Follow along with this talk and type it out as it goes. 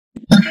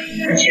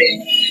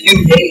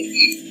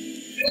UAE.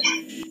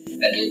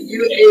 And in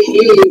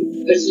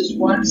UAE, there's this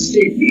one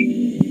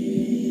city,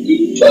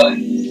 Dubai.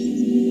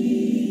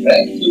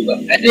 Right? Dubai.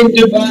 And in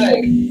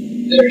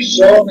Dubai, there's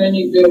so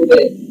many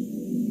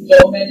buildings,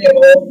 so many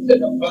homes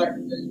and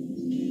apartments.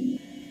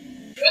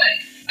 Right?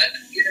 And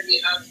here we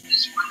have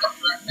this one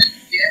apartment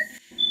here.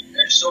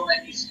 There's so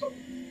many stores.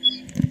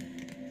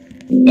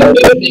 And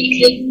we're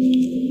thinking,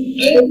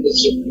 I am the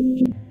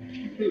Supreme.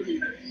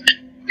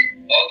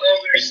 Although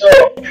we're so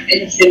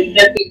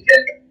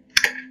insignificant,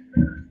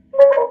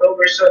 although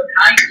we're so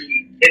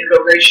tiny in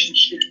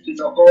relationship to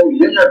the whole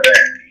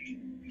universe,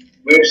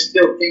 we're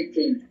still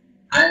thinking,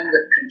 I'm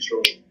the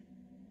controller.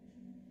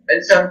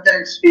 And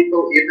sometimes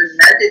people even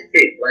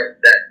meditate like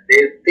that.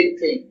 They're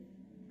thinking,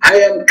 I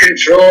am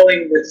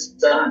controlling the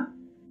sun.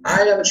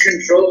 I am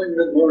controlling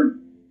the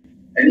moon.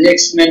 And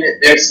next minute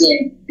they're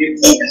saying, give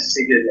me a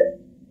cigarette.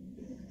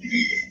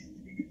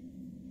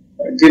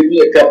 Or give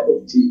me a cup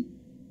of tea.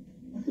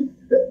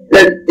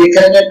 They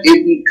cannot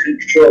even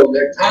control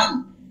their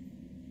tongue.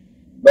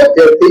 But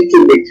they're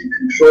thinking they can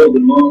control the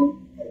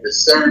moon or the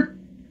sun.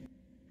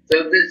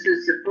 So this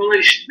is the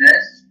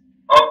foolishness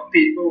of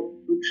people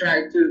who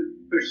try to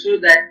pursue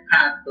that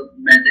path of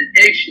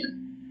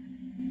meditation.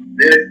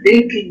 They're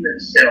thinking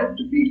themselves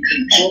to be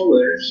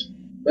controllers,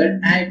 but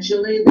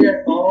actually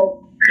they're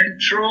all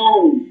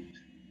controlled.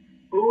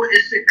 Who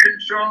is the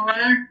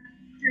controller?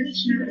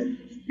 Krishna.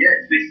 Yes,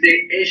 we say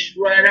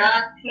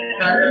Ishvara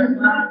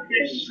Parama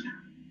Krishna.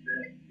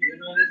 You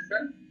know this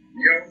one?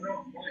 You don't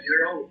know? Oh,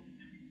 you're all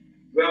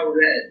well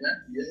read. Huh?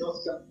 You know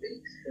some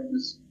things from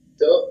this.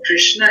 So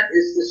Krishna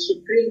is the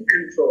supreme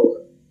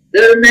controller.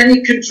 There are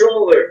many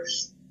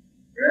controllers,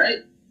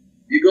 right?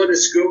 You go to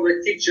school,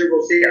 the teacher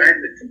will say,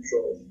 I'm the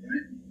controller,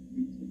 right?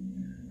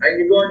 And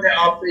you go in the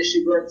office,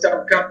 you go in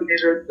some company,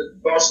 the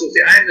boss will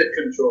say, I'm the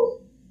controller.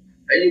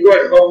 And you go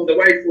at home, the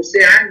wife will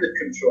say, I'm the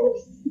controller.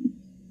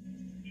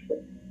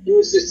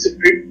 Who's the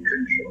supreme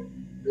controller?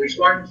 There's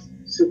one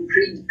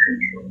supreme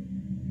controller.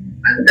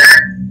 And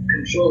that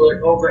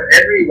controller over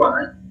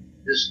everyone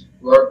is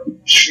Lord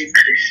Sri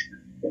Krishna.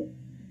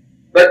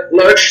 But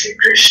Lord Sri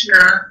Krishna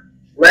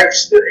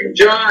likes to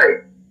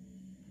enjoy.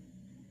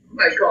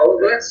 Like all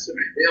of us,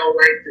 we all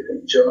like to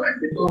enjoy.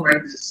 We don't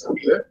like to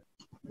suffer.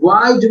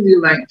 Why do we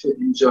like to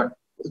enjoy?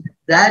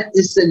 That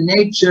is the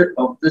nature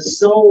of the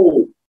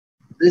soul.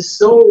 The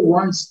soul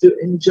wants to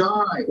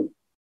enjoy.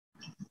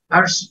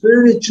 Our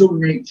spiritual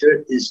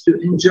nature is to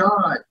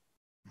enjoy.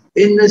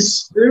 In the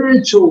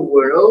spiritual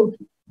world,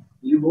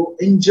 you will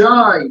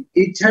enjoy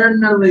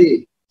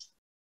eternally.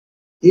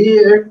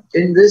 Here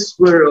in this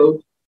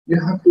world, you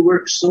have to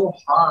work so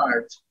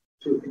hard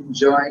to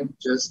enjoy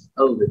just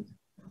a little.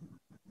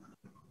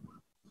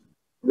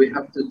 We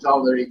have to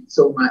tolerate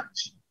so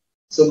much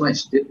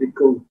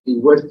difficulty,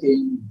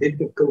 working,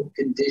 difficult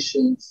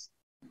conditions,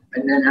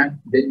 and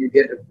then you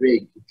get a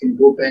break. You can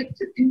go back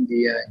to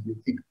India and you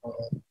think, oh,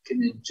 you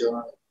can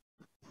enjoy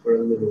for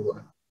a little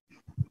while.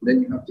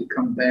 Then you have to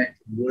come back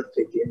and work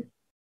again,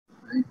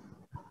 right?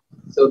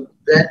 So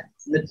that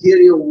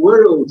material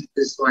world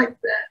is like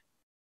that.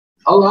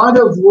 A lot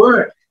of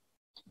work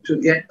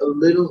to get a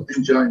little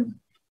enjoyment.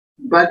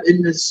 But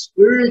in the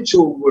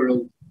spiritual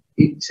world,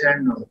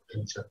 eternal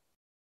enjoyment.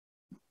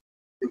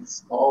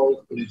 It's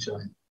all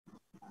enjoyment.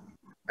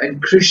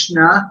 And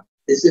Krishna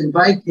is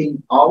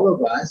inviting all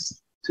of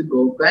us to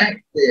go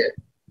back there.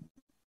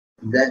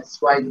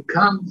 That's why he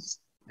comes.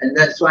 And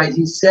that's why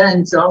he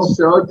sends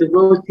also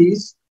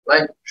devotees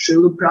like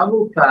Srila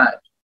Prabhupada.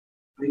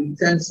 He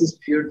sends his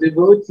pure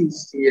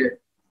devotees here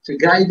to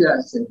guide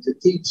us and to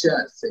teach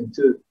us and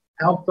to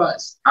help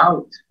us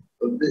out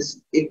of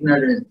this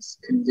ignorance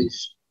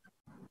condition.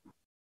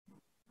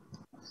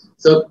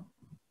 So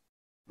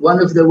one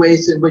of the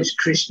ways in which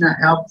Krishna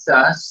helps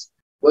us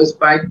was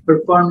by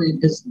performing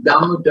his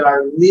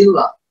Damodar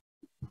Leela.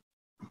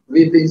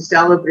 We've been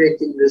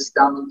celebrating this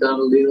Damodar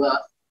Leela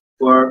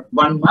for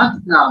 1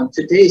 month now.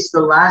 Today's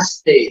the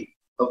last day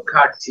of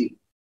Kartik.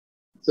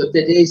 So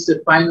today's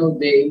the final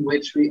day in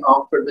which we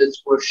offer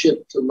this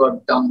worship to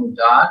Lord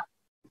Damodar.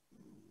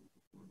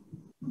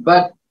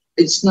 But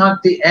it's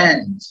not the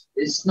end.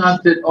 It's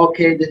not that,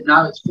 okay, that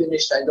now it's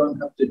finished, I don't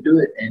have to do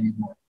it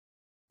anymore.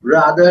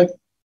 Rather,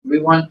 we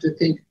want to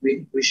think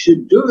we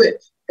should do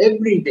it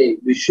every day.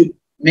 We should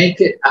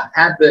make it a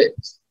habit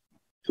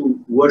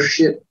to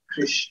worship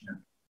Krishna.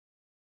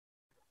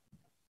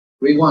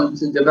 We want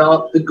to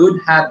develop the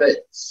good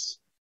habits.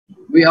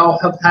 We all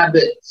have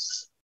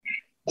habits.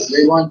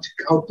 We want to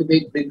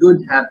cultivate the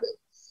good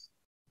habits.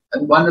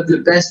 And one of the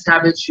best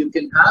habits you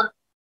can have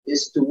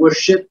is to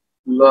worship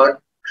Lord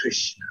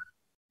Krishna.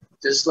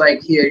 Just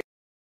like here,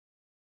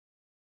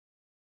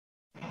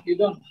 you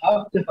don't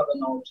have to have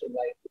an altar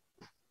like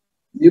this.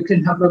 You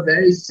can have a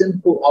very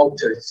simple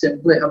altar.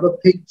 Simply have a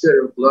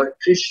picture of Lord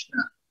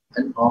Krishna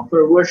and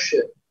offer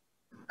worship.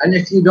 And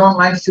if you don't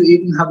like to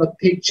even have a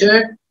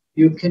picture,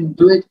 you can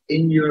do it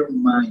in your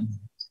mind.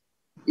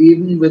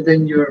 Even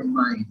within your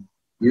mind,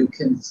 you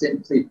can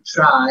simply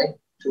try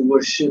to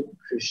worship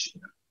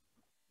Krishna.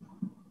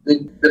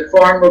 The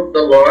form of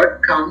the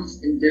Lord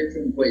comes in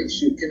different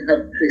ways. You can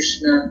have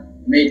Krishna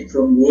made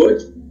from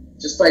wood,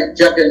 just like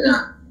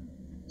Jagannath.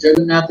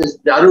 Jagannath is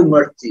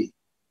Darumurti,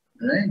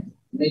 right?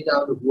 Made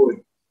out of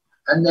wood.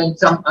 And then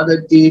some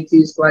other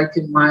deities, like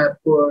in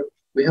Mayapur,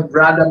 we have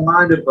Radha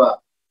Madhava.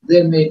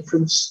 They're made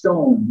from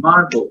stone,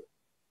 marble.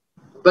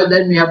 But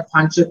then we have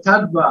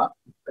Panchatattva,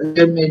 and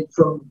they're made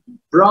from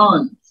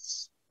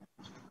bronze.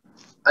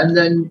 And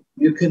then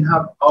you can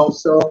have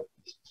also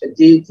a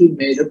deity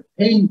made of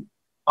paint,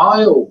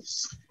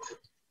 oils.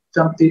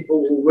 Some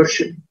people will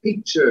worship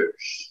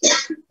pictures,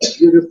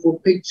 beautiful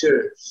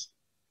pictures.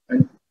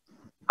 And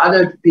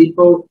other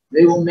people,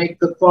 they will make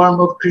the form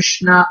of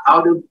Krishna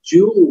out of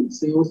jewels.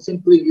 They will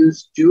simply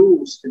use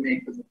jewels to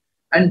make them.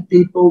 And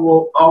people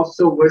will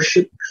also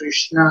worship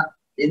Krishna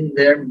in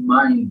their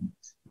mind.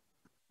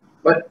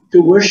 But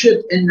to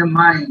worship in the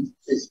mind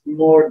is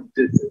more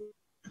difficult.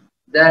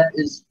 That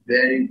is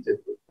very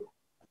difficult.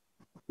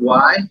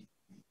 Why?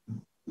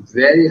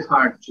 Very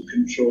hard to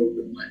control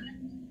the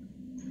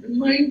mind. The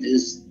mind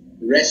is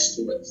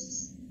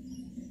restless.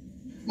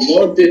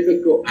 More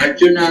difficult.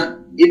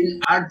 Even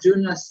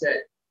Arjuna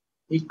said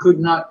he could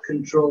not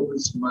control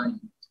his mind.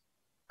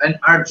 And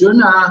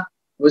Arjuna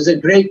was a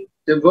great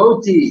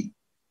devotee.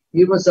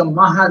 He was a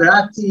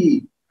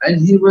Maharati, and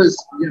he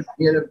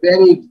had a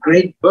very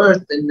great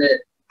birth in the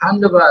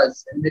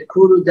Pandavas, in the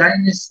Kuru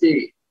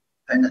dynasty,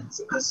 and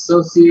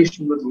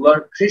association with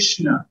Lord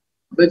Krishna.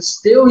 But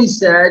still he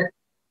said,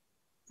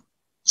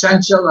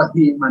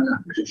 Chanchalahi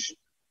mana Krishna.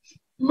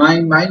 My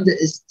mind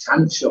is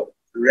chanchal,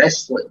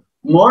 restless,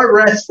 more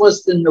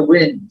restless than the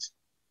wind.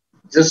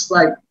 Just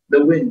like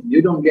the wind,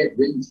 you don't get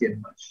wind here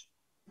much,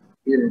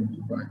 here in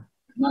Dubai,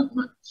 not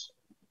much.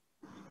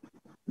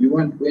 You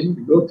want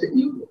wind? Go to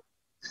England.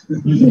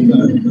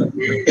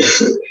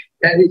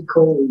 Very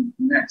cold,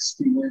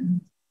 nasty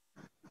wind.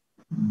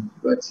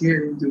 But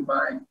here in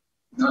Dubai,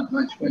 not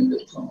much wind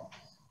at all.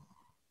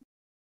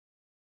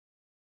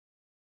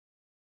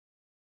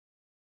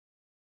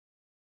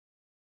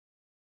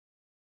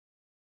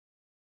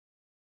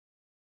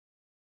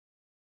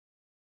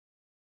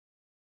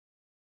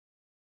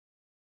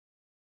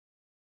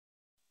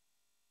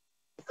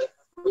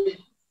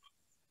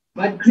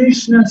 But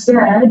Krishna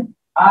said,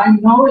 I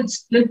know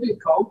it's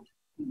difficult,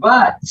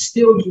 but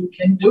still you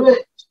can do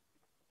it.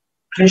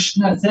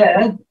 Krishna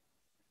said,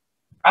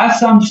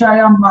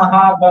 Asamshayam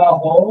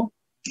Mahabaho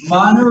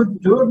Manu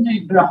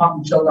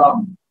Durnigraham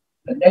Chalam.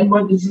 And then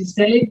what does he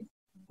say?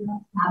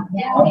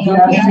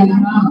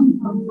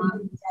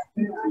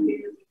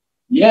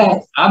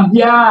 Yes,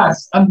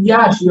 Abhyas,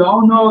 Abhyas. You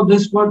all know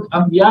this word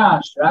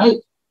Abhyas, right?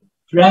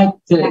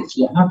 Practice,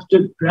 you have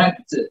to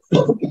practice.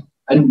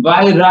 And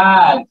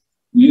Vairag,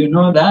 you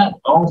know that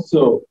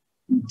also,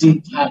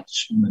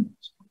 detachment.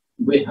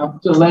 We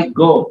have to let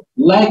go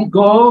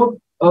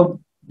of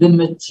the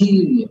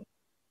material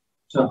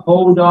to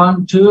hold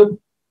on to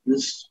the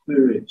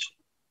spiritual.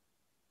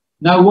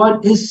 Now,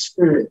 what is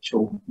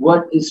spiritual?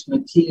 What is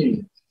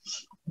material?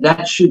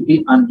 That should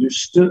be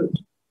understood.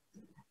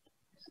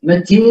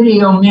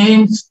 Material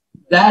means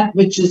that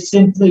which is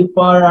simply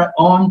for our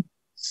own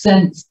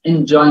sense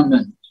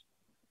enjoyment.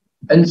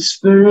 And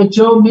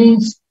spiritual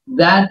means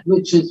that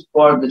which is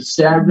for the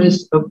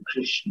service of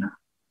Krishna.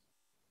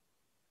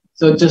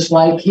 So just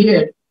like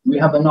here, we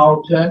have an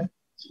altar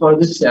for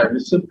the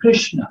service of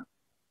Krishna.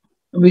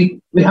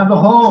 We have a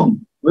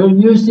home, we're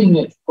using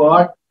it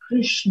for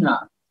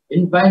Krishna,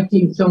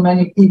 inviting so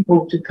many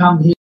people to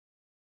come here.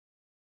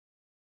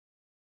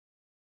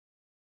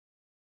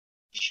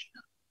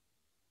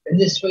 In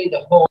this way,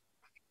 the home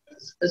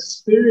is a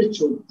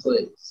spiritual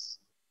place.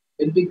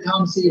 It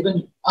becomes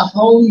even a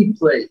holy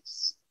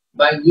place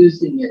by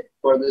using it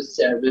for the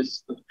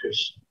service of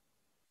Krishna.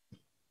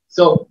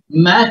 So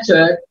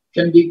matter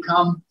can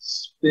become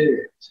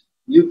spirit.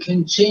 You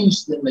can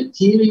change the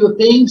material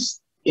things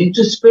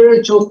into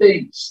spiritual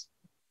things.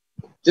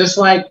 Just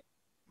like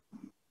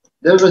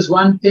there was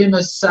one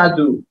famous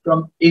sadhu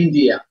from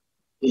India.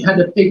 He had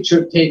a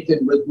picture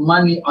taken with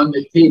money on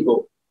the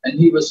table, and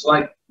he was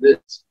like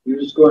this. He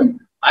was going,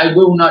 I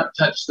will not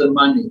touch the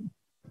money.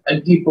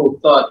 And people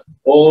thought,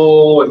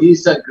 oh,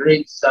 he's a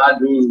great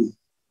sadhu.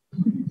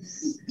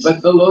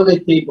 But below the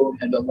table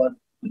had a lot.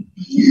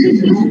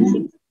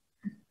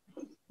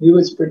 He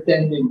was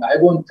pretending, I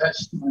won't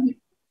touch the money.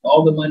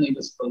 All the money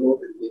was below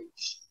the table.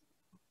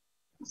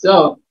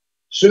 So,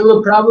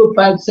 Srila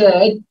Prabhupada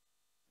said,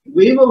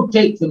 we will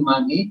take the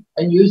money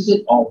and use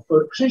it all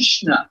for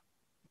Krishna,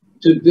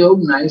 to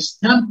build nice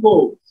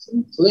temples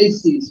and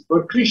places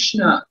for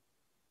Krishna.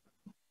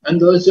 And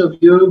those of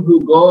you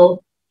who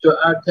go to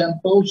our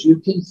temples, you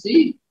can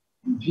see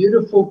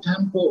beautiful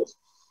temples,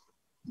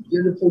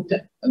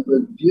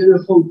 with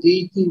beautiful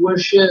deity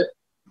worship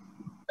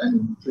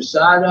and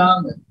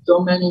prasadam and so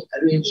many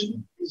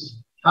arrangements.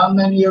 How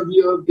many of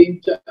you have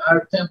been to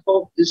our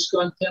temple,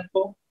 ISKCON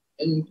temple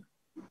in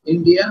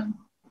India?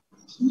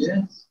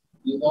 Yes,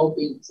 you've all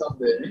been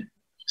somewhere, eh?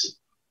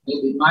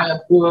 Maybe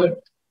Mayapur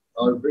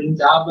or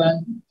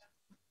Vrindavan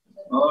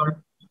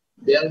or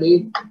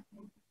Delhi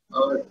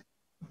or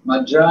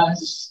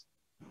Madras,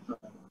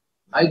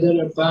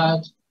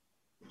 Hyderabad,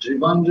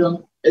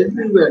 Trivandrum,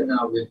 everywhere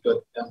now we've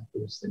got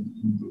temples in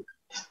India.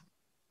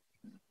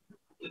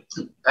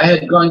 I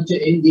had gone to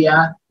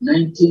India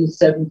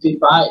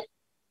 1975.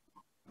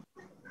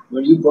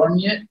 Were you born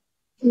yet?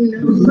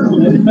 No.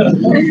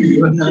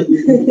 You were not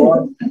even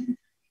born.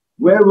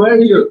 Where were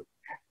you?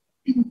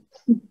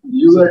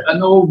 You were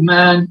an old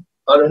man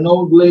or an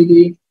old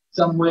lady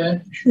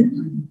somewhere.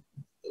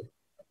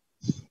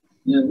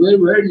 Yeah, where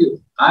were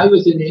you? I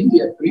was in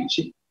India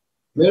preaching.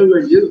 Where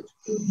were you?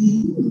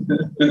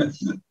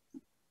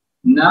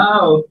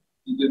 Now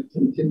you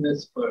can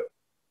this for.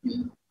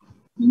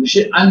 You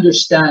should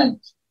understand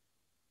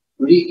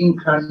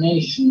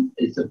reincarnation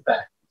is a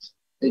fact.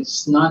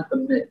 It's not a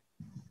myth.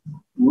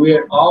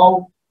 We're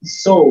all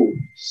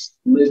souls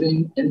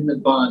living in the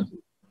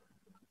body.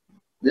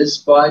 This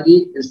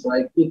body is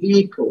like the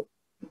vehicle.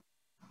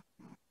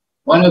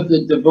 One of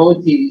the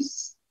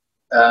devotees,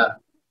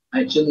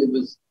 actually it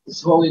was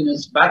His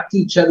Holiness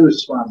Bhakti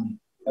Swami.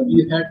 Have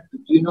you heard, do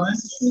you know him?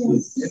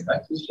 Yes. Yeah,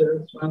 Bhakti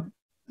Swami.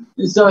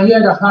 So he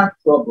had a heart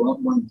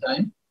problem one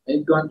time.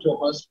 He'd gone to a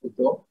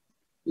hospital.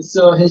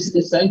 So his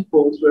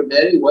disciples were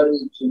very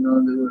worried, you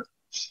know,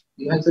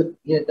 he had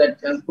that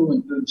temple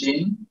in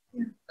Ujjain,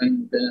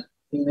 and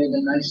he made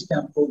a nice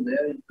temple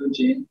there in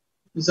Ujjain.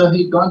 So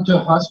he'd gone to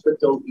a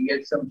hospital to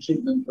get some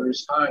treatment for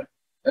his heart.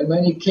 And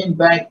when he came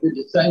back, the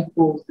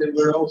disciples, they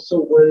were all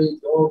so worried.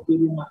 Oh,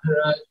 Guru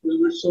Maharaj,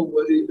 we were so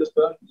worried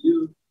about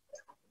you.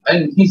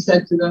 And he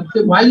said to them,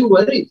 why are you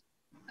worried?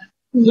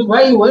 He said,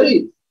 why are you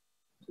worried?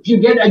 If you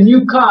get a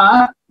new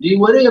car, do you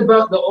worry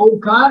about the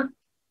old car?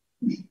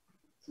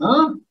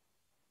 Huh?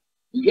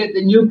 You get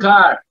the new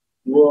car.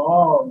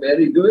 Whoa,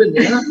 very good,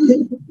 yeah?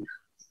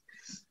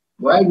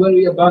 Why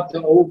worry about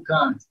the old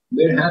car?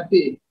 We're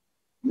happy.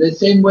 The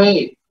same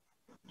way,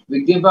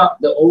 we give up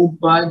the old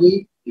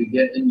body, you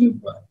get a new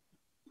body.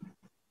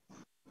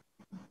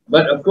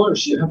 But of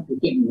course, you have to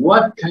think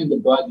what kind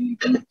of body you're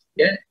going to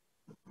get.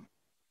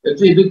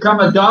 If you become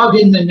a dog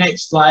in the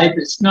next life,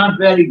 it's not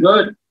very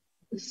good.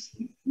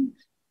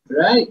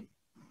 Right?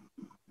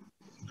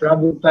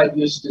 Prabhupada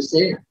used to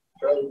say,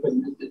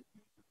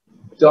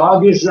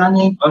 dog is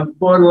running on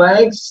 4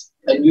 legs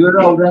and you're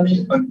all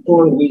running on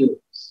 4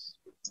 wheels.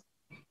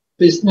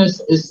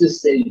 Business is the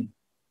same.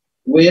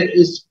 Where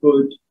is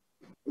food?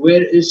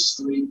 Where is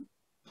sleep?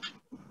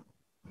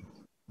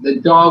 The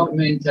dog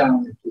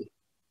mentality.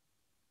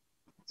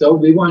 So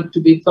we want to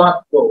be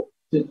thoughtful,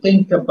 to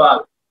think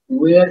about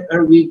where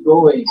are we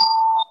going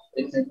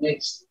in the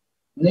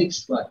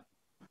next life.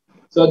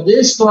 So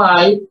this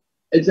life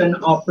is an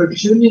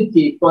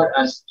opportunity for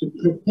us to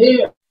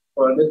prepare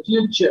for the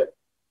future.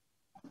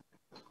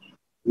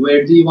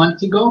 Where do you want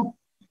to go?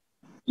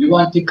 You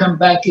want to come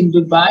back in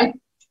Dubai?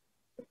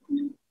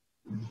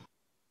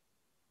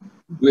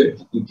 Where?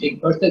 You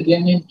take birth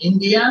again in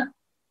India?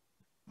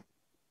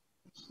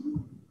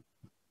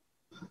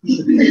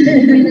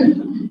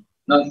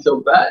 Not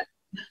so bad.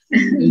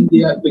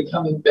 India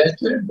becoming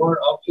better, more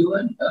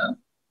opulent.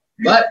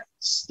 But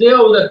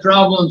still the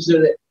problems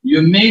are that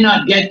you may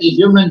not get the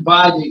human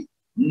body.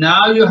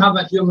 Now you have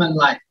a human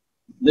life.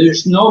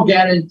 There's no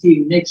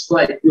guarantee next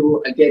life you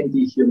will again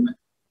be human.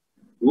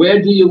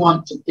 Where do you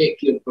want to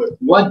take your birth?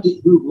 Where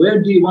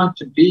do you want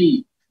to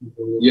be?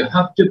 You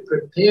have to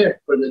prepare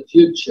for the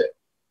future.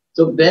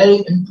 So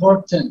very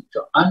important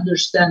to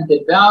understand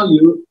the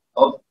value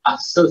of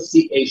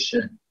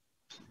association.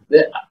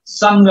 The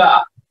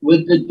Sangha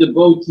with the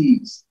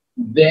devotees,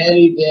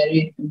 very,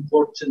 very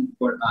important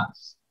for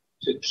us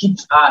to keep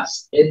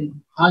us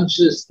in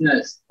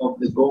consciousness of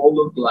the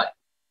goal of life.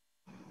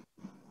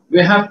 We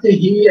have to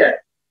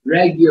hear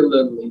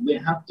regularly. We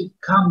have to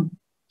come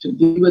to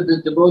be with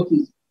the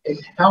devotees.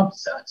 It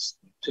helps us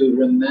to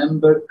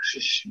remember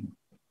Krishna,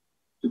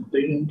 to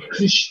bring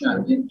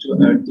Krishna into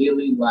our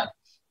daily life.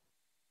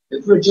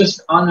 If we're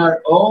just on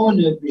our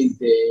own every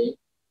day,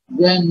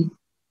 then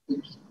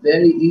it's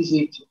very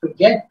easy to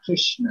forget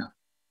Krishna.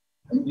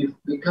 And you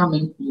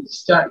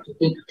start to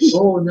think,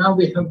 oh, now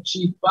we have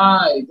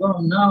G5.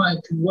 Oh, now I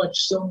can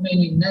watch so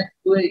many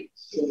Netflix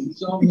and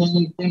so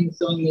many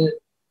things on the,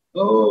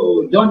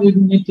 oh, don't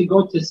even need to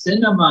go to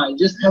cinema. I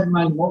just have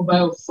my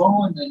mobile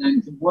phone and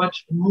I can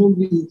watch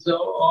movies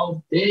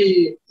all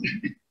day.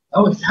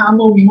 Oh,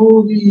 Tamil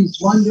movies,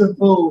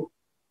 wonderful.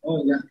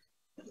 Oh, yeah.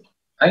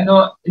 I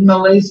know in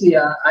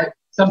Malaysia,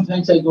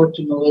 sometimes I go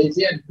to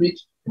Malaysia and preach.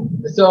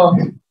 So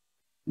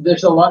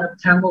there's a lot of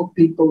Tamil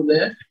people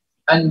there.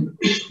 And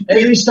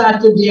every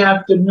Saturday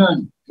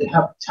afternoon, they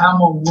have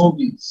Tamil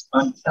movies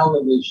on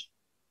television.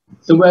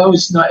 So we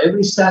always know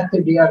every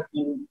Saturday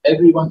afternoon,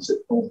 everyone's at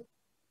home.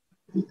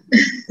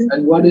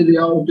 And what are they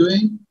all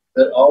doing?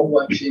 They're all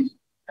watching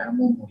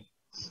Tamil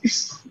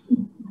movies.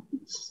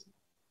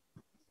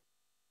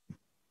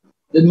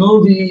 The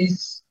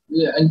movies,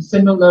 yeah, and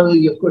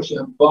similarly, of course, you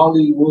have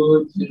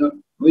Bollywood, you know,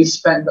 we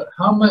spend, but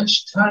how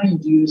much time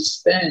do you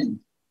spend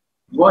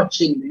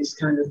watching these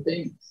kind of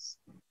things?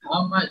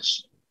 How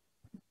much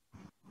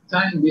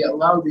time we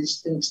allow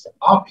these things to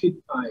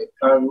occupy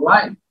our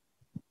life?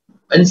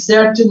 And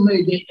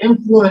certainly they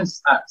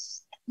influence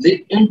us.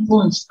 They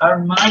influence our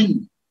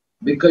mind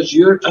because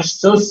you're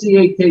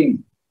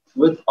associating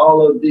with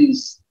all of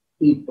these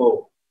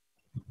people,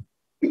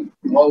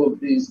 all of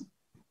these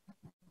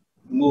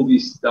movie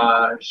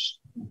stars,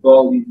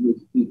 Bollywood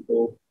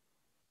people.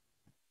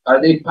 Are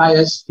they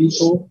pious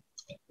people?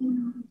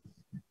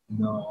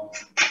 No.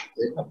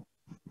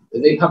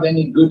 Do they have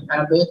any good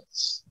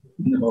habits?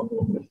 No.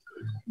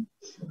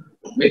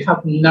 We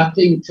have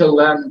nothing to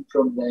learn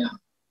from them.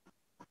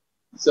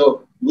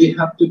 So we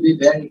have to be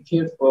very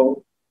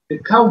careful to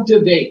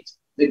cultivate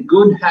the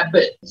good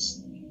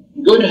habits.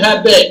 Good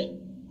habit,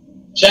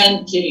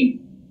 chanting.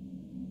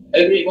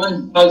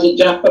 Everyone has a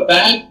japa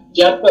bag,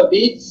 japa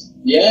beads?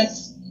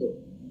 Yes?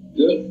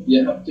 Good.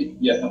 You have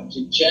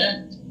to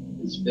chant.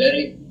 It's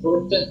very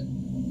important.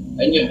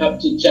 And you have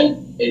to chant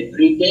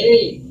every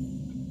day.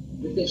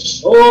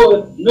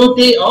 Oh, no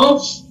day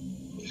off?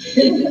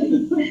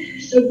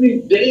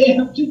 Every day I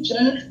have to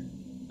chant.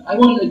 I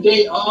want a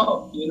day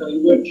off. You know,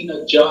 you work in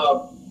a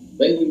job.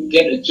 When you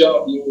get a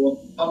job, you want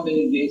how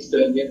many days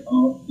do I get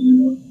off, you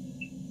know?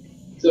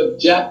 So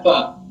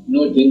japa,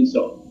 no days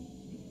off.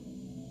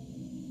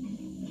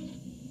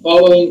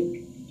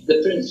 Following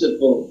the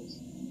principles.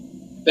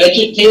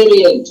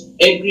 Vegetarian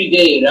every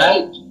day,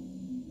 right?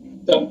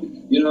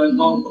 You know, in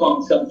Hong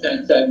Kong,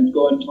 sometimes I would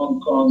go in Hong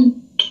Kong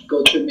and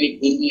go to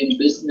meet Indian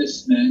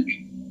businessmen,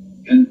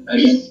 and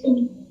I ask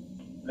them,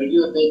 "Are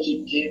you a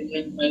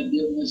vegetarian, my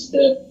dear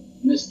Mr.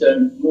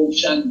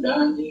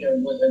 Mushandani," or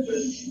whatever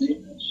his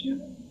name is, you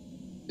know,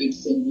 big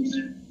Hindi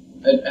man?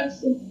 I'd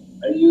ask them,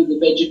 "Are you the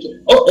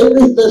vegetarian?" "Oh,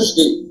 every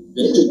Thursday,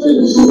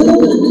 vegetarian."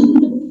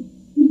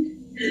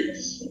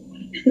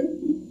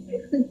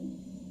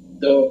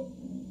 So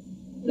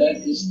that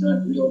is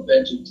not real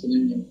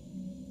vegetarian.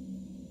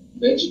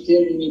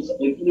 Vegetarian is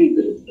every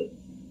day.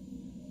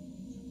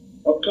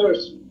 Of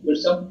course, for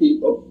some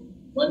people,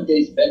 one day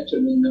is better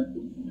than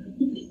nothing.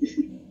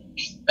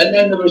 And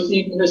then there was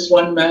even this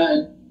one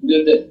man,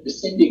 the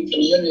Sindhi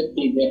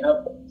community, they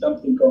have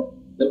something called,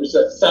 there was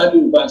a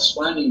Sadhu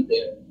Vaswani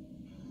there.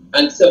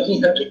 And so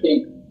he had to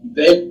think,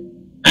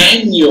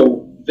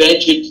 annual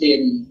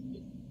vegetarian,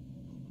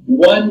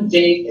 one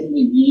day in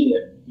the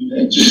year,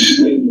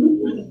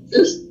 vegetarian.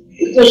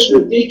 It's just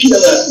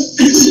ridiculous.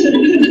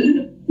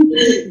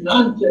 It's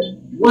nonsense.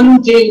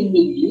 One day in the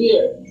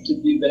year to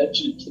be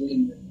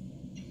vegetarian.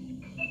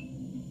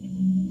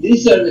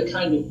 These are the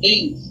kind of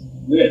things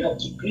we have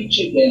to preach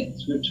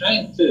against. We're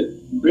trying to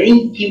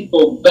bring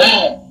people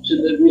back to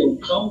the real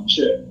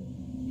culture.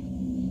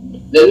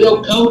 The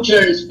real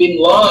culture has been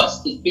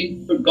lost, it's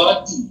been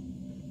forgotten.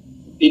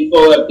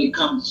 People have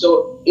become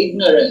so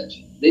ignorant.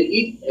 They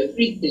eat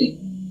everything.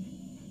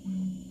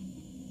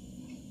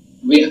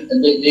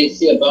 They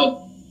say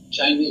about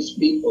Chinese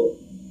people.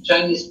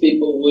 Chinese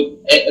people would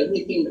eat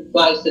everything that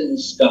flies in the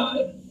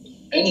sky,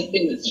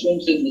 anything that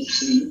swims in the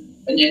sea,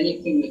 and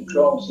anything that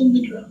crawls on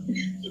the ground.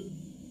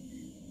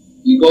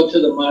 You go to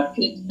the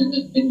market, and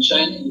in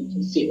China you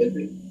can see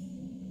everything.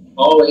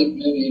 All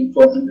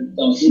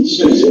 8,400,000.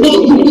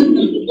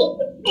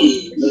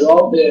 They're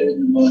all there in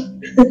the market.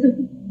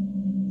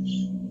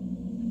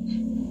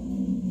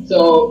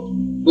 So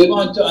we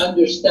want to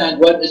understand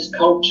what is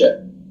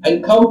culture.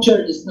 And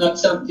culture is not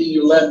something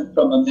you learn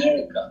from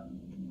America.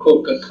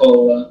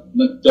 Coca-Cola,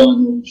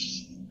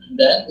 McDonald's.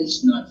 That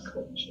is not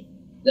culture.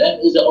 That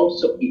is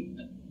also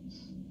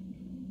ignorance.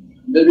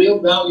 The real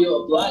value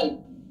of life,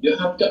 you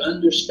have to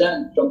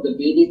understand from the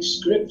Vedic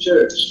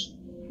scriptures.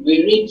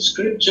 We read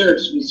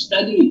scriptures, we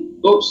study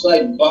books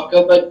like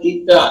Bhagavad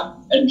Gita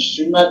and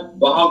Srimad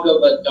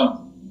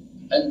Bhagavatam.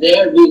 And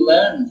there we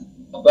learn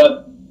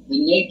about the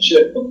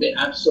nature of the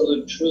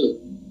absolute truth.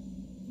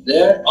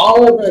 There,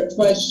 all of our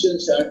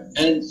questions are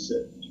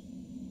answered.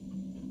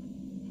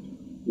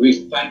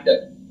 We find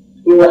out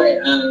who I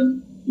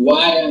am,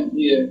 why I'm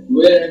here,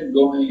 where I'm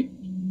going.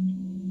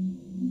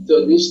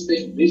 So this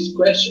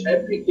question,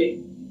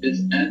 everything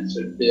is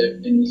answered there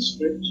in the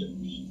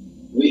scriptures.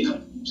 We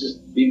have to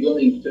be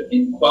willing to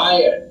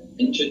inquire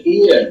and to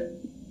hear.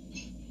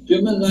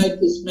 Human life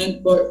is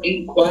meant for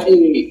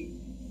inquiry.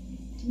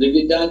 The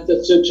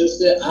Vedanta Sutra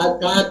says,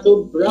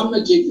 Atatu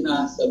Brahma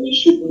Jignasa. We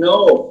should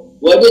know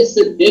what is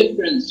the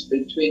difference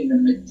between the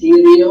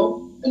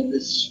material and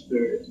the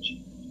spiritual.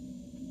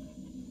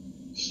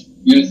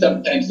 You know,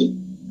 sometimes a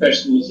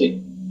person will say,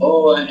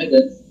 "Oh, I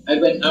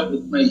went out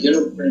with my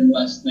girlfriend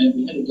last night.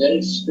 We had a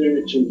very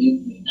spiritual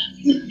evening."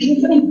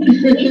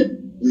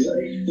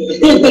 Really?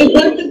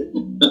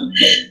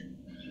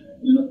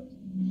 You know,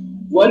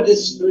 what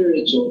is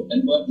spiritual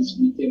and what is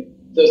material?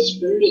 The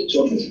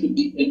spiritual is to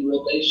be in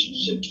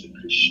relationship to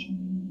Krishna.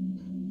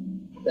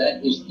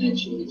 That is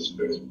naturally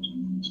spiritual.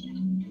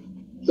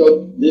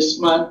 So this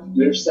month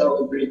we're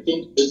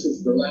celebrating, this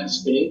is the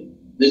last day.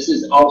 This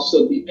is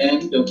also the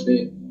end of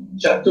the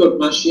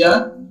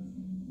Chaturmasya,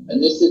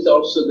 and this is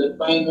also the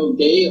final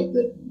day of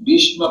the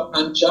Bhishma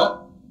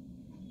Pancha.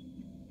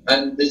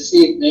 And this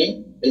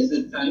evening is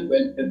the time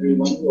when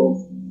everyone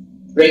will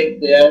break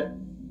their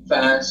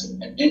fast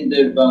and end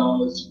their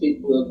vows.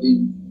 People have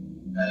been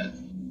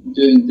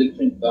doing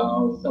different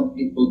vows, some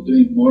people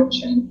doing more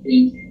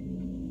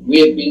chanting. We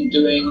have been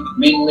doing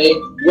mainly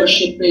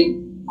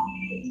worshipping.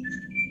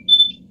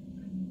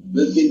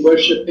 We've been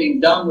worshipping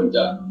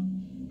Damodar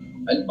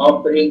and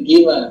offering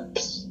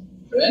gilas,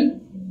 right?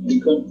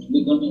 We're going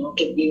to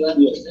offer gilas?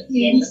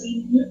 Yes.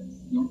 Yes.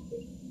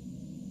 Okay.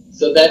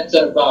 So that's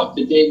our vow.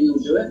 Today we'll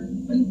do it,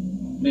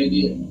 and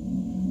maybe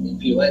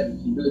if you like, you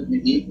can do it in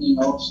the evening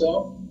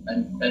also,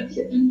 and that's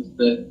the end of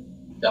the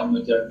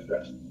Damodar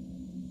Trust.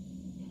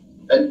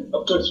 And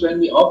of course, when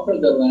we offer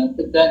the lamp,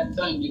 at that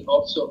time we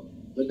also,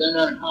 within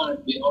our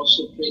heart, we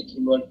also pray to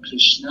Lord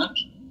Krishna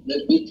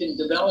that we can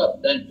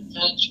develop that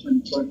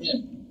attachment for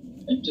him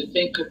and to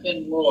think of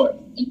him more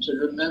and to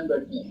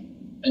remember him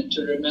and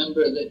to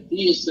remember that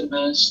he is the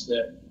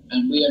master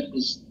and we are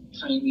his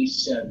tiny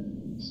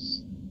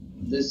servants.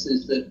 This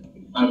is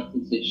our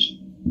position.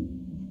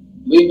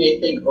 We may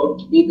think, oh,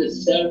 to be the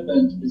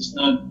servant is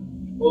not,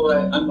 oh,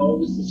 I'm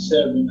always the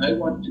servant, I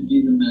want to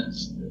be the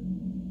master.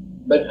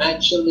 But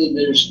actually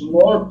there's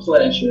more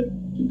pleasure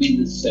to be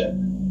the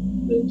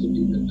servant than to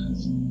be the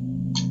master.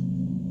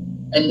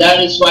 And that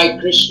is why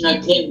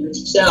Krishna came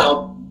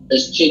himself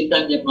as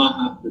Chaitanya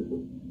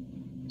Mahaprabhu,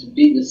 to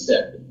be the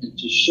servant and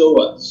to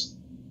show us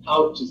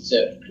how to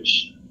serve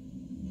Krishna,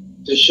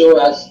 to show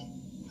us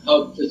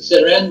how to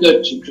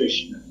surrender to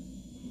Krishna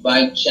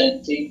by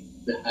chanting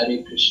the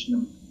Hare Krishna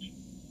mantra.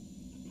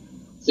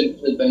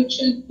 Simply by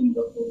chanting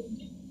the holy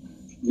name,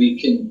 we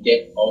can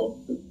get all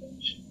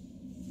perfection.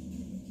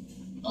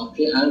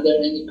 Okay, are there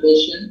any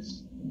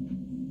questions?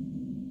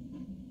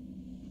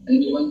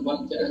 Anyone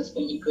want to ask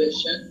any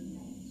question?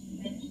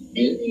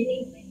 Yes.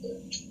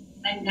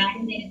 When God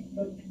is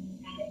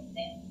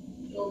there,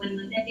 so when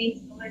Mother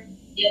is told,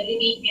 every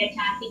week we are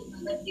chanting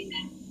Bhagavad Gita.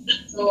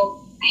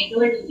 So I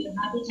told you, you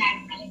have to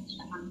chant Hare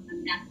Krishna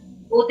mantra.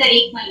 Both are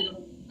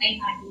equal. Why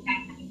have to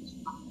chant Hare Krishna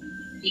mantra?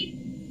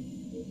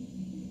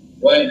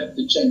 Why have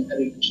to chant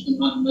Hare Krishna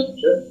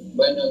mantra?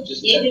 Why not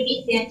just chant? Every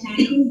week they are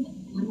chanting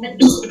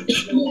Bhagavad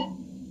Gita.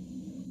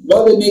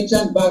 Well, they may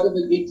chant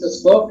Bhagavad Gita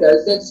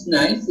slokas, that's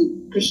nice,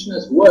 it's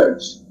Krishna's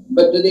words,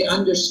 but do they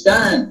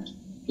understand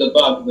the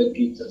Bhagavad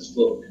Gita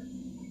sloka?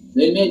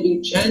 They may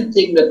be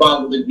chanting the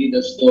Bhagavad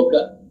Gita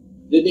sloka.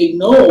 Do they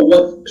know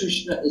what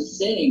Krishna is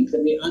saying?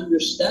 Can they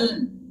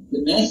understand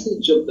the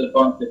message of the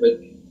Bhagavad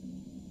Gita?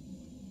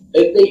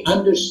 If they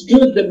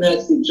understood the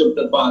message of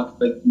the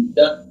Bhagavad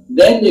Gita,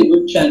 then they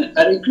would chant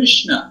Hare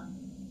Krishna.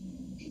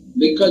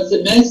 Because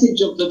the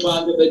message of the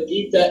Bhagavad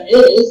Gita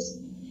is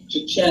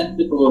to chant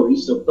the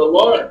glories of the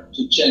Lord,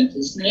 to chant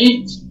his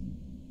names.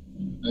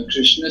 And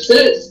Krishna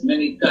says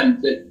many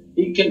times that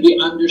he can be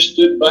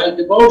understood by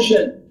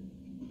devotion.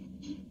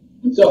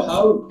 And so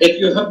how, if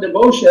you have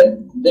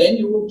devotion, then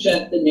you will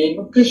chant the name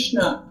of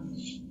Krishna.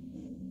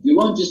 You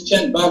won't just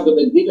chant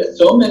Bhagavad Gita.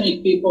 So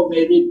many people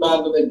may read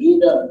Bhagavad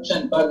Gita or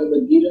chant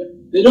Bhagavad Gita.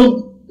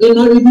 They're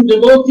not even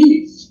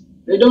devotees.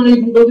 They don't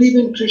even believe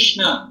in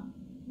Krishna.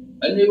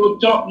 And they will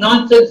talk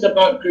nonsense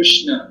about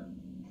Krishna.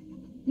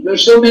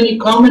 There's so many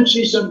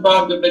commentaries on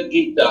Bhagavad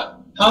Gita.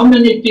 How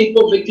many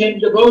people became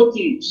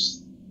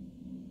devotees?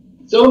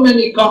 So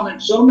many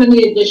comments, so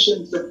many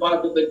editions of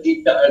Bhagavad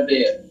Gita are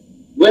there.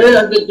 Where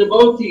are the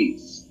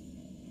devotees?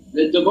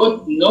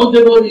 No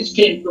devotees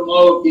came from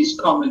all of these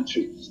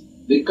commentaries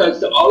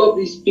because all of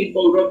these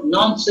people wrote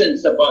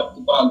nonsense about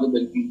the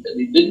Bhagavad Gita.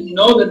 They didn't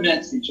know the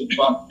message of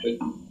Bhagavad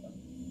Gita.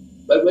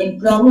 But when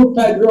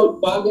Prabhupada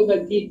wrote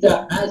Bhagavad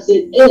Gita as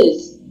it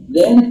is,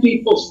 then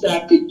people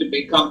started to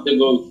become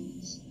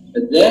devotees.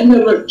 And then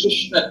there were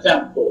Krishna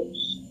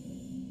temples.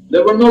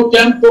 There were no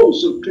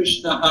temples of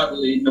Krishna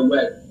hardly in the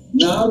West.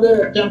 Now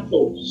there are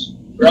temples.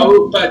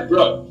 Prabhupada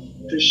brought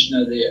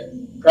Krishna there.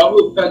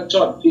 Prabhupada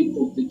taught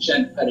people to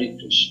chant Hare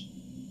Krishna.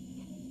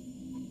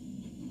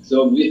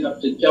 So we have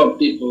to tell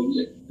people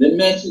the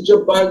message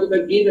of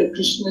Bhagavad Gita,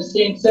 Krishna is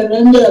saying,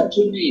 surrender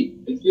to me.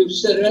 If you've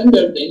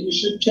surrendered, then you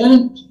should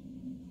chant.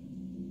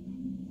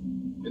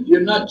 If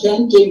you're not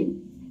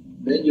chanting,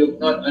 then you've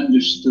not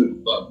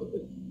understood Bhagavad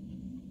Gita.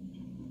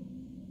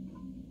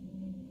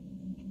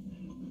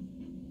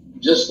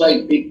 Just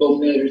like people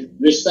may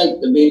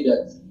recite the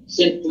Vedas,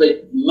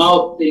 simply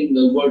mouthing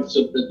the words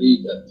of the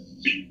Vedas.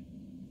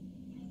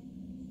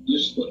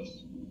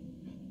 Useless.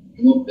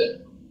 No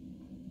better.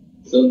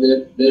 So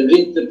they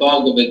read the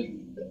Bhagavad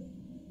Gita.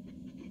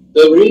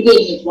 So reading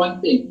is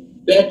one thing.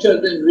 Better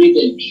than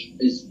reading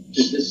is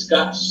to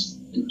discuss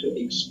and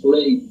to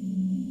explain.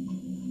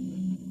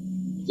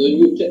 So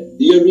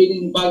you're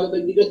reading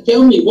Bhagavad Gita,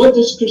 tell me, what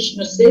does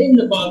Krishna say in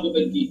the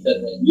Bhagavad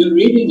Gita then? You're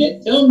reading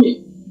it, tell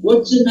me.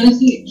 What's the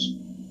message?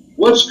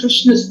 What's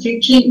Krishna's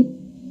teaching?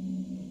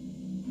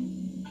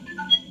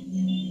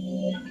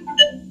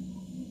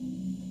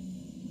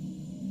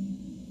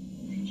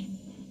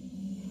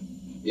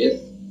 Yes?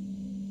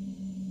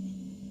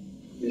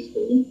 Yes,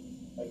 Praveen?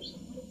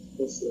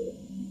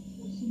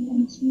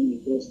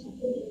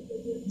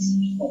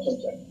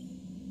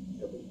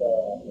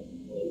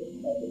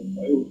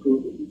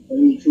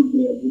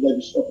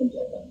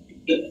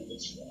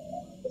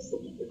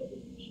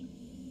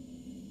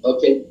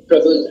 Okay,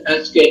 Prabhu is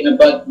asking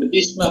about the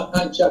Bhisma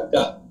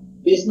Panchaka.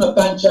 Bhisma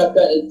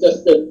Panchaka is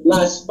just the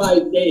last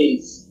 5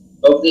 days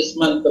of this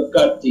month of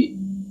Karti.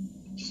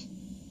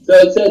 So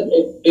it said,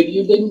 if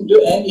you didn't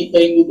do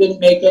anything, you didn't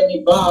make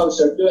any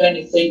vows or do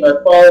anything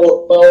or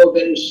follow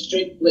very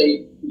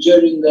strictly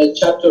during the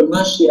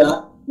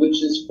Chaturmasya,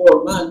 which is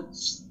 4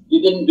 months,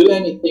 you didn't do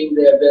anything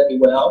there very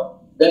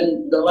well,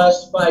 then the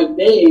last 5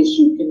 days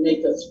you can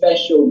make a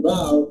special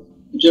vow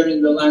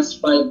during the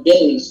last 5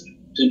 days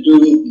to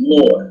do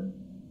more,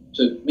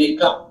 to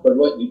make up for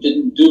what you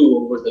didn't do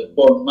over the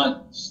 4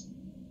 months.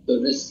 So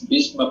this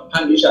Bhisma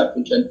Panchaka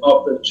is an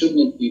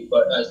opportunity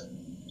for us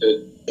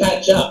to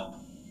catch up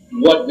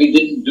what we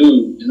didn't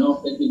do, you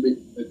know, maybe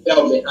we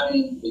fell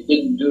behind, we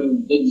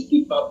didn't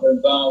keep up our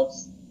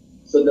vows.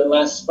 So the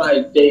last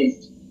 5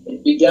 days,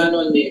 it began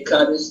on the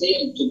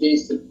Ekadasi and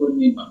today's the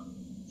Purnima.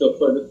 So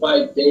for the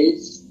 5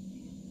 days,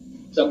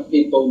 some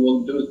people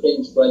will do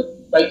things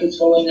like His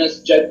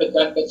Holiness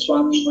Jaipataka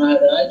Swami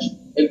Maharaj.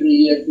 Every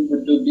year he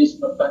would do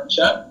Bhisma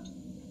Panchaka,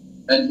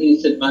 and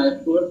he's in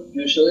Mayapur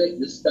usually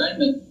this time,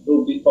 and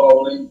he'll be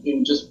following,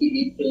 he'll just be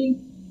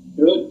eating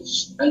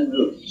fruits and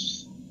roots.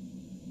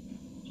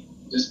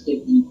 Just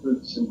taking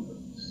fruits and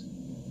roots.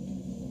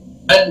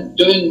 And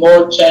doing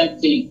more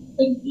chanting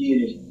and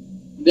hearing.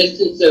 This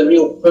is the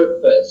real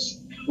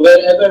purpose.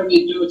 Wherever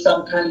we do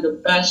some kind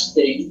of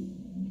fasting,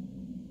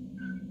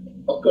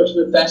 of course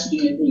we're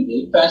fasting every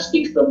day,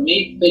 fasting from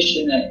meat, fish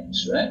and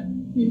eggs, right?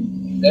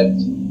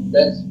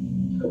 That's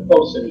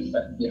compulsory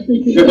fasting.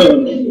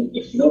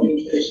 No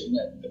meat, fish and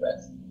eggs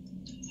fast.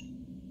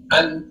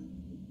 And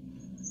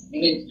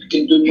you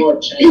can do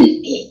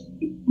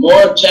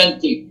more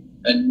chanting.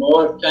 And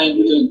more time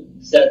to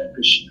serve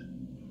Krishna.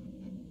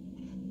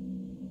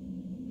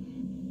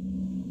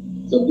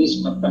 So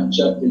Bhisma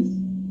Panchaka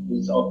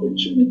is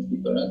opportunity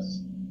for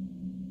us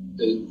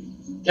to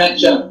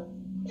catch up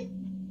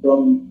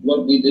from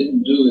what we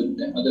didn't do in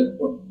the other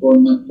 4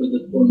 months for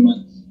the 4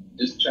 months.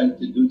 Just trying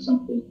to do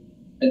something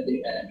at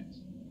the end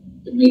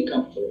to make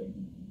up for it.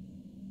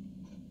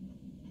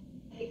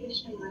 Hare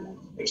Krishna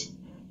Maharaj.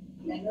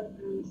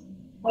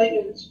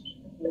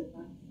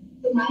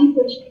 So my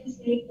question is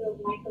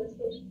my first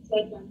question is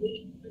when we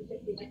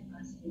intermittent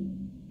fasting,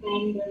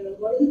 and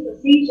what is the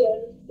procedure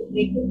to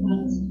break the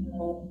fast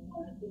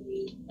to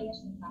be finish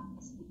the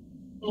fasting?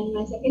 And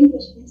my second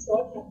question is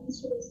what happens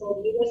to the soul?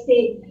 We were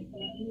saying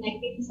in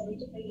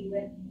 1975 we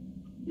were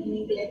in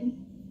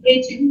England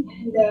preaching,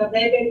 and where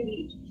were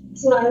we?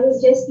 So I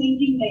was just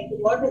thinking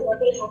what will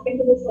happen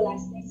to the soul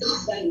as my soul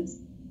dies?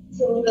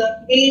 So we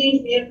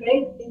are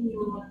read in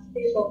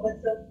space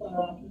purpose of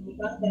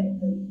that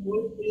the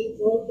soul will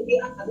go to the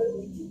other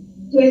way.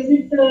 So is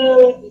it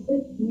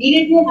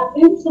immediately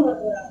happens or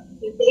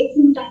it takes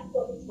some time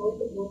for the soul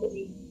to go to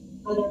the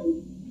other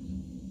way?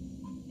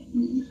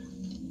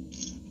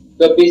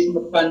 So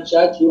Bhisma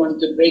Panchaka, you want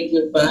to break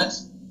your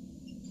fast,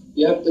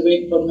 you have to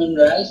wait for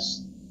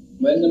moonrise.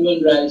 When the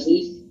moon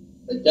rises,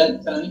 at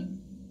that time,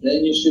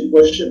 then you should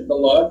worship the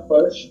Lord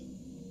first,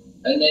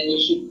 and then you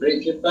should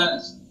break your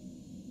fast.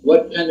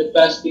 What kind of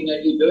fasting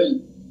are you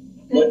doing?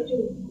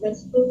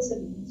 That's fruits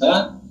and roots.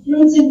 Huh?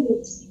 Fruits and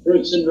roots.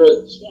 Fruits and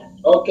roots. Yeah.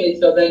 Okay,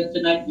 so then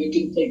tonight you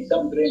can take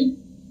some grain.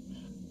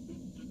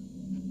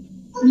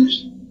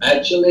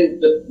 Actually,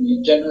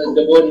 generally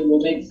the devotee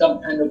will make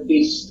some kind of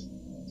feast,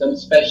 some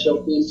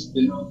special feast,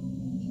 you know,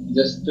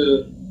 just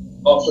to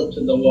offer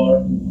to the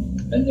Lord,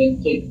 and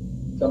then take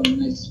some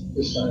nice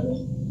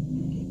prasadam.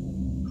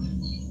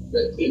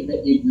 That's in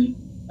the evening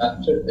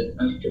after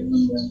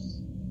moonrise.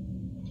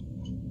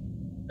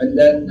 And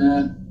then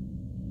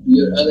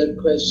your other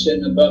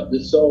question about the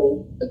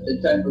soul at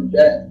the time of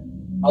death,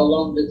 how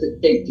long does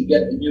it take to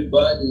get a new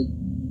body?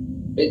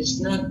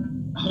 It's not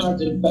hard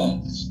and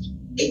fast.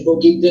 It will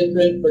be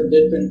different for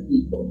different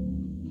people.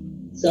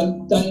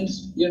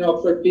 Sometimes, you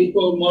know, for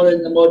people more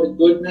in the mode of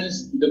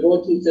goodness,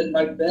 devotees and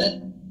like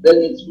that, then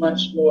it's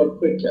much more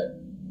quicker.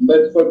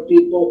 But for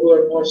people who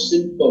are more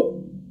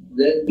simple,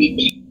 then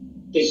it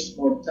takes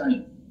more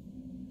time.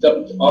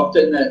 So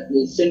often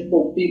the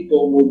simple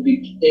people will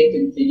be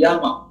taken to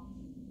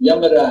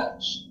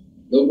Yamaraj.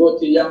 They'll go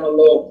to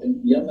Yamalok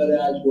and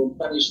Yamaraj will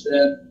punish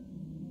them.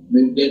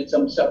 They'll get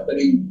some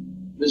suffering.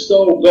 The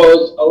soul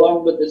goes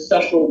along with the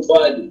subtle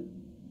body.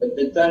 At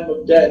the time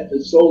of death, the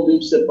soul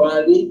leaves the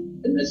body,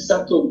 and the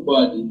subtle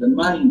body, the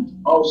mind,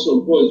 also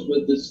goes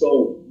with the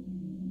soul,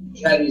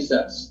 carries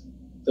us.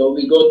 So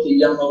we go to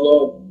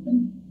Yamalok,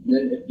 and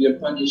then if you're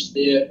punished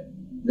there,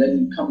 then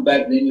you come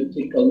back, then you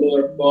take a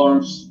lower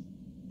form,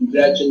 and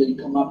gradually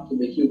come up to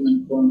the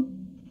human form.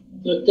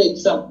 So it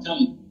takes some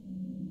time.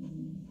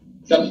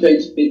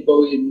 Sometimes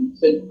people in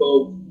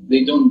sinful,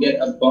 they don't get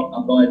a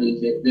body,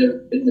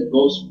 they're in the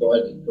ghost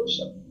body or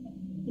something.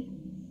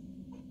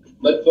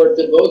 But for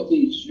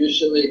devotees,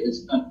 usually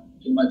it's not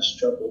too much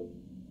trouble.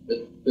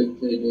 But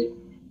quickly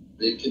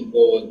they can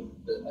go and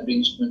the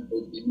arrangement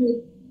will be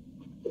made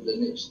for the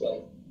next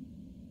life.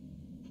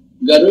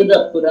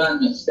 Garuda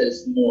Purana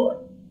says more.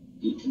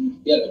 You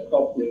can get a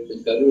copy of the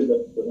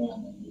Garuda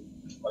Purana,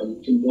 or you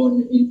can go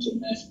on the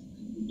internet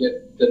and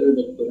get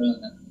Garuda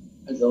Purana,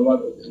 has a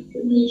lot of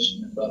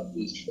information about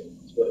these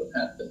things, what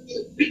happens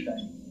at the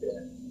time of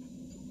death.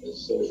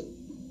 So,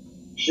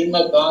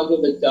 Srimad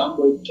Bhagavatam,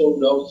 we're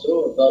told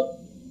also about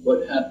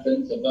what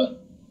happens about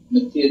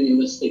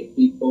materialistic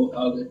people,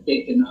 how they're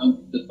taken out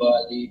of the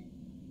body,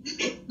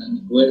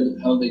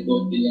 and how they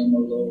go to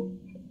Yamalo.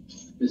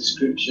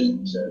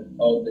 Descriptions are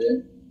all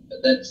there.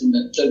 But that's in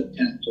the third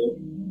canto.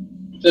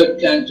 Third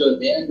canto, at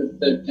the end of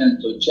third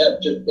canto,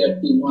 chapter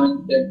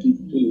 31,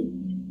 32.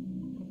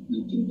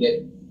 You can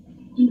get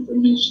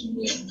information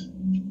there.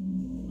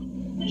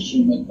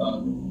 Srimad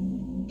Bhagavatam.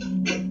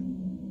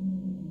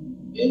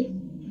 Yes?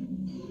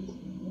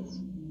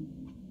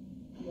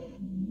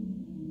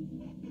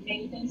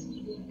 Many times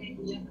we do that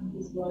we are from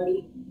this body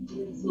to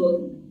the soul.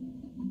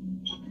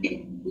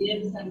 We are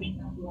the summit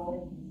of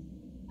Lord.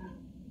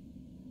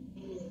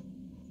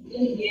 We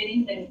are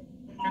hearing that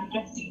I'm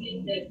not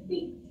feeling that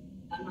thing.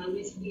 I'm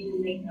always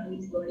feeling like I'm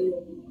this body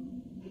only.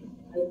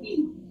 I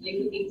feel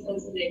everything is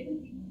also like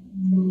that.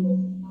 So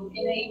how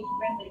can I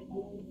implement that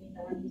moment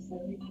that I'm the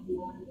summit of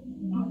Lord?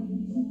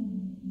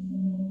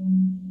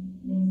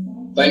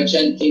 By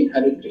chanting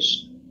Hare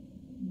Krishna.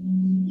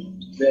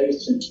 Very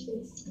simple.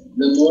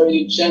 The more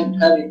you chant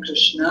Hare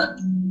Krishna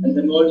and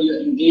the more you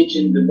engage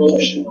in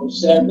devotional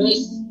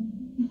service,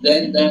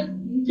 then that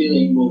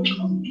feeling will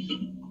come.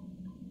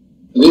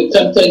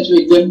 Sometimes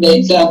we give the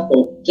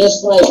example,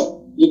 just like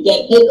you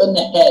get hit on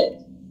the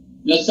head.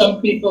 You know,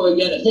 some people will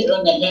get hit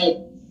on the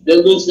head, they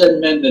lose their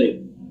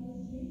memory.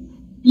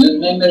 Your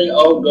memory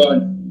all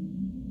gone.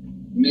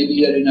 Maybe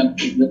you're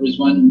there was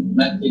one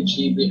Mataji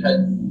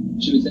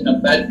she was in a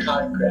bad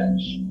car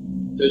crash.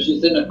 So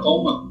she's in a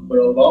coma for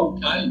a long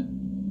time.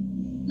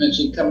 When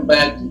she come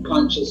back to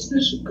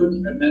consciousness, she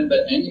couldn't remember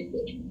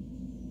anything.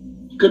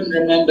 She couldn't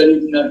remember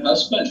even her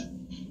husband.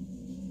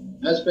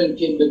 Husband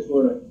came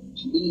before her.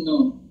 She didn't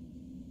know.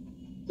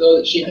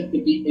 So she had to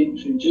be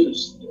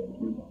introduced.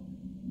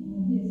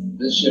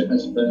 This your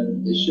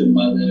husband, this your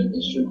mother,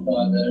 this your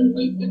father,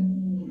 like that.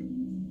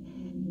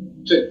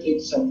 So it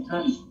takes some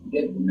time to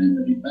get the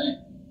memory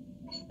back.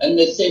 And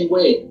the same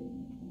way,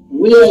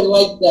 we are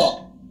like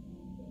that.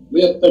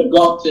 We have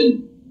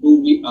forgotten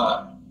who we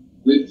are.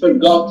 We've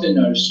forgotten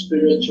our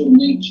spiritual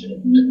nature.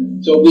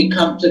 So we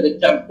come to the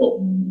temple.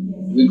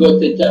 We go to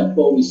the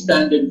temple, we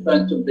stand in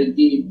front of the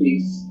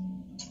deities.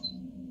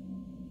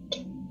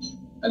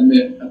 And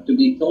we have to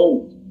be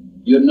told,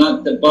 you're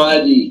not the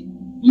body,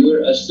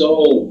 you're a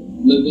soul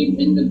living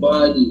in the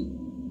body.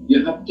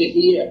 You have to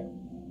hear.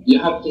 You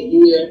have to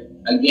hear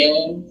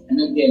again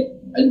and again.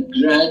 And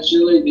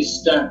gradually we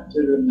start to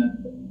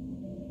remember.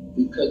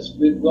 Because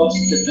we've lost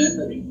the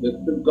memory,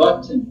 we've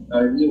forgotten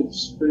our real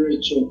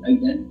spiritual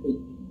identity.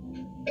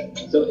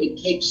 So it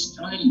takes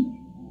time.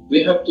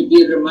 We have to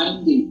be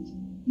reminded.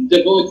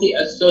 Devotee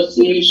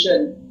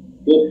association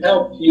will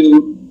help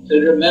you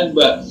to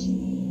remember.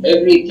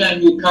 Every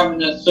time you come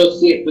and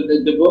associate with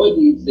the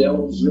devotees,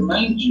 they'll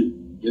remind you,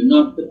 you're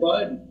not the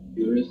body,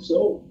 you're a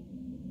soul.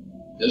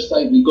 Just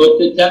like we go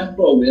to the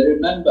temple, we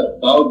remember,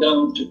 bow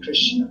down to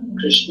Krishna.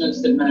 Krishna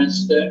is the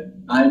master,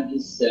 I'm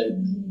his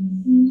servant.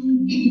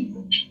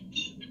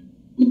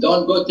 You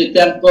don't go to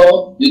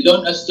temple, you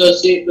don't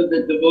associate with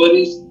the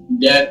devotees,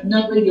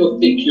 definitely you'll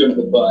think you're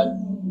the body.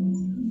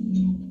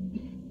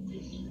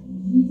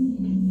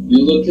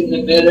 You look in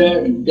the mirror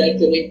and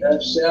decorate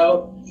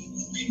yourself.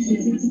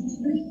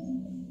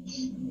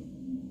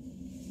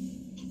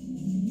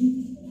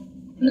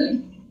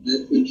 Right?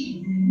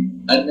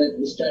 And then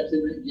we start to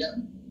think, yeah,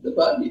 the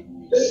body,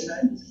 very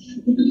nice.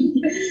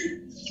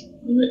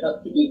 We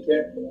have to be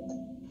careful.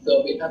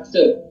 So we have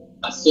to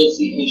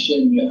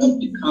association, you have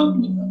to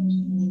come, you have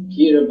to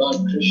hear about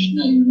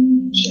Krishna, you have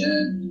to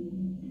chant,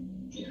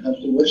 you have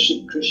to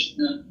worship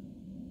Krishna.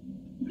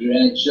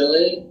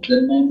 Gradually,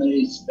 the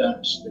memory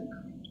starts to come.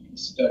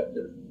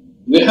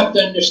 We have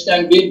to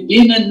understand, we've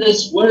been in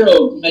this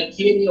world,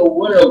 material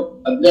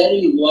world, a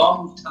very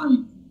long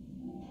time.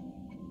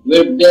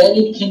 We're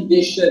very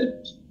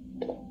conditioned.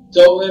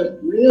 So we're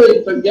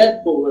really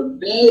forgetful, we're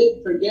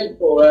very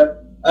forgetful.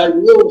 Our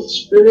real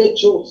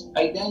spiritual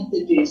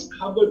identity is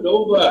covered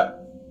over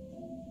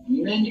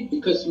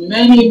because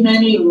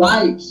many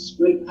lives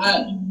we've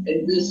had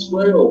in this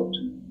world.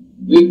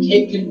 We've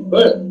taken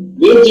birth.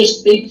 We're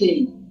just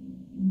thinking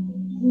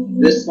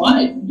this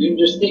life. We're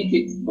just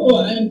thinking,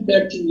 oh, I'm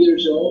 30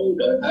 years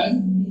old, or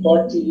I'm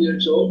 40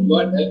 years old,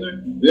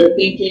 whatever. We're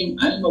thinking,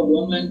 I'm a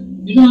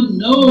woman. We don't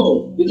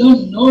know. We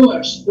don't know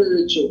our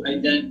spiritual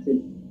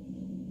identity.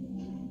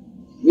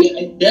 We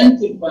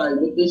identify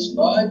with this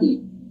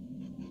body.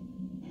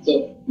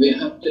 So we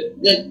have to,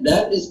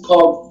 that is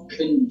called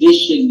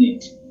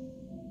conditioning.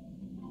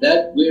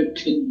 That we're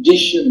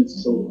conditioned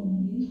soul.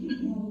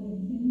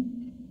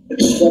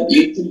 But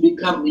we can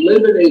become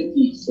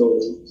liberated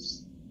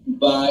souls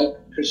by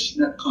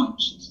Krishna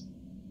consciousness.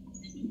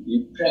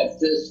 You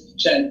practice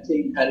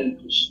chanting Hare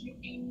Krishna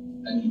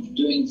and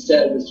doing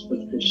service for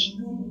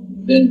Krishna,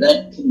 then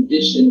that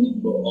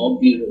conditioning will all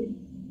be removed.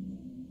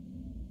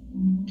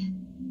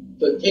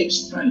 So it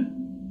takes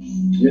time.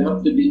 You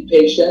have to be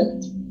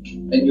patient.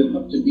 and you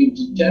have to be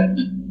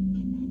determined.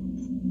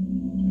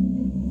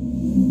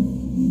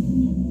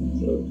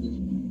 So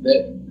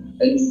that,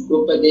 and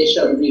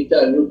Upadesha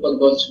Rita Rupa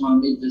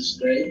Goswami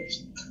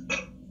describes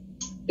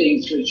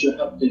things which you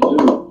have to do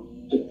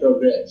to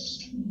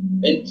progress.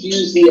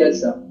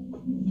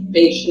 Enthusiasm,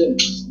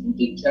 patience, and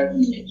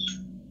determination.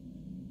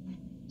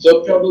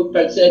 So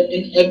Prabhupada said,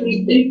 in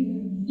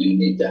everything you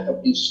need to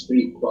have these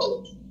three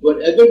qualities.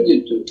 Whatever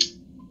you do,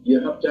 you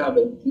have to have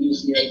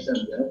enthusiasm,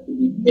 you have to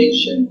be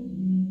patient,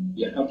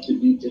 you have to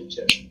be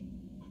determined.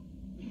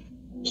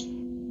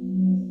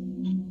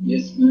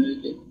 Yes,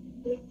 Maharaj?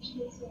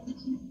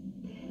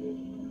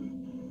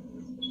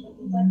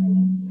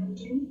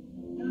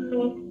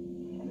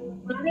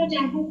 Maharaj,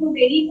 I have a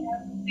very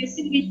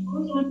question which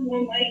goes on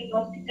my mind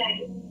all the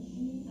time.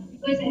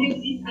 Because I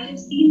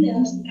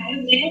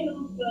have read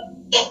of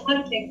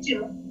one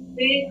lecture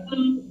where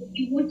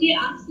devotee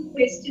asked a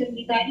question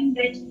regarding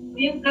that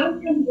we have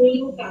come from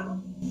Goloka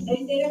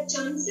and there are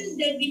chances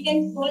that we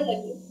can fall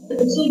again.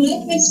 So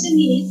my question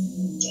is,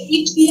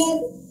 if we are,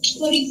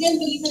 for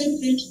example, if I am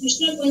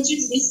Krishna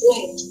conscious this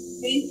life,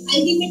 and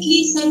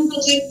ultimately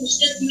somehow by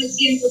Krishna's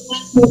mercy and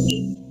Prabhupada's mercy,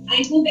 I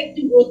go back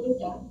to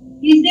Goloka,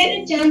 is there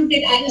a chance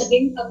that I will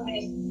again come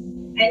back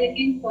and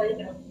again fall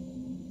down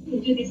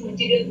into this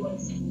material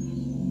world?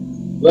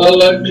 Well,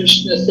 Lord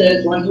Krishna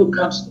says, one who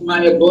comes to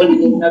my abode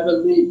will never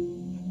leave.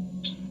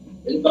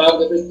 In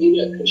Bhagavad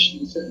Gita,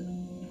 Krishna says,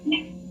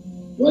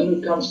 one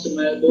who comes to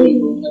my abode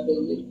will never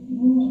leave.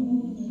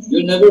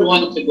 You never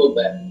want to go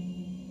back.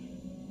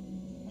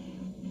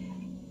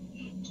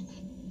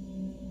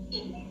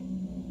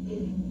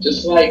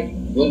 Just like,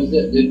 what is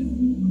it,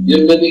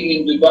 you're living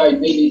in Dubai,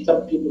 maybe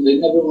some people, they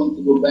never want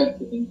to go back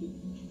to India.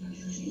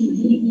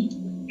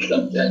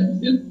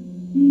 Sometimes, you know,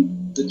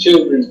 the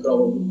children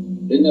probably.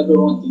 They never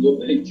want to go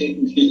back to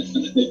India,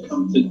 they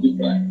come to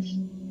Dubai.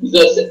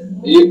 So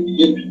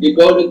you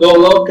go to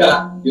Goloka,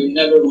 you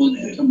never want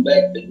to come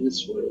back to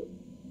this world.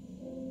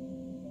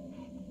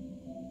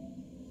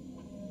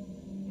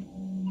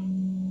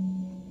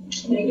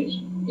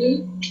 Yeah.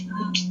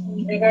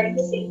 Regarding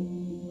the same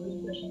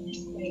question,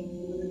 like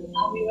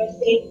now we were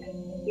saying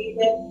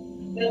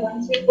that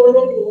once we go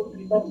there, we won't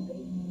become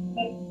free.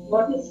 But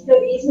what is the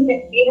reason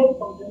that we have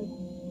fallen?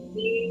 We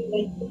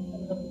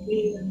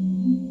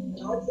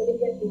not saying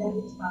that Buddha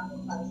is part of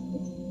us.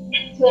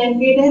 So and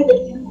we are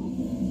with him.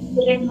 So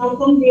then how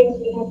come we have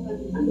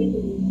coming to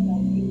this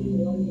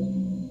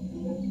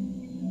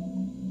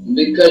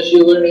Because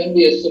you were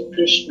envious of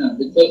Krishna,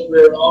 because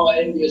we're all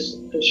envious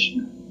of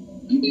Krishna,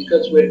 and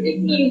because we're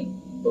ignorant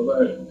of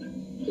our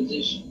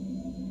position.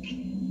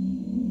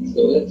 So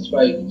that's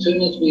why as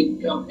soon as we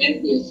become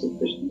envious of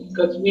Krishna,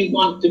 because we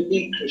want to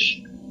be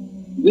Krishna,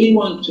 we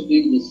want to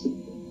be the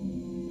Supreme.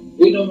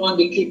 We don't want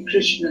to keep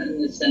Krishna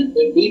in the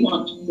center, we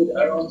want to put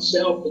our own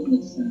self in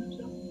the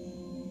center.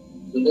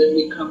 So then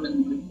we come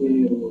in the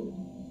material world.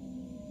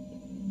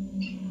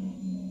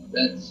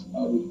 That's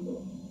how we go.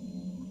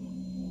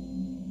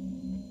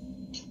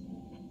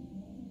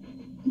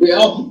 We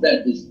all have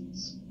that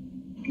business.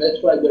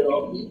 That's why we're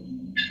all here.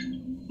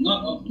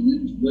 Not all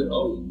here, we're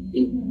all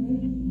here.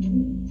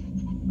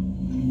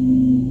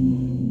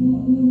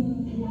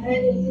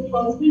 And is it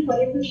possible for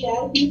you to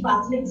share the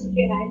past lives of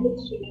your life with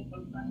Srila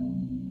Prabhupada?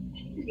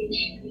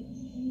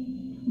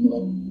 No.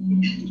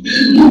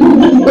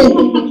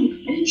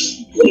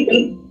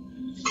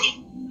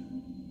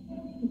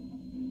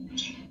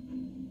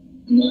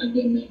 No, I've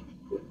done that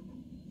before.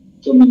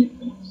 So many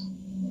times.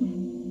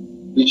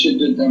 We should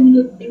do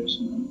Damodardesh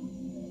now.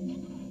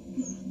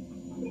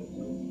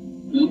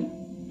 No?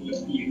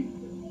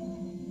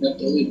 You have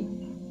to leave.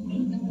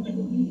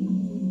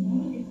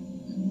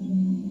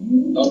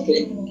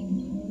 Okay.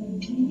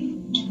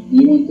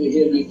 You want to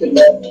hear, you can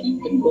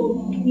go.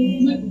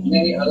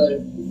 Many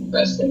other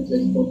pastimes I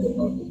spoke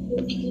about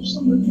before. There's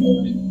some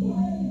recording.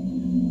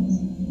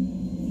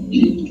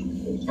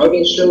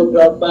 Okay, so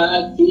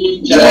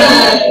Bhakti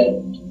Jai.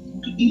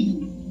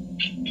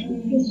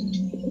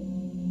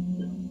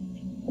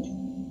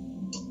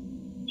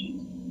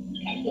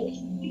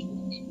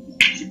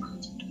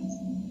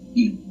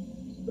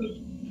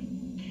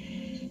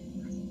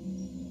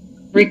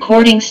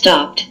 Recording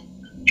stopped.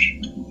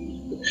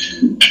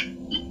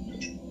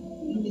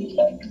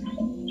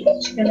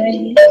 Can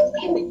I?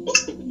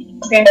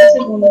 That is a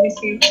bonus.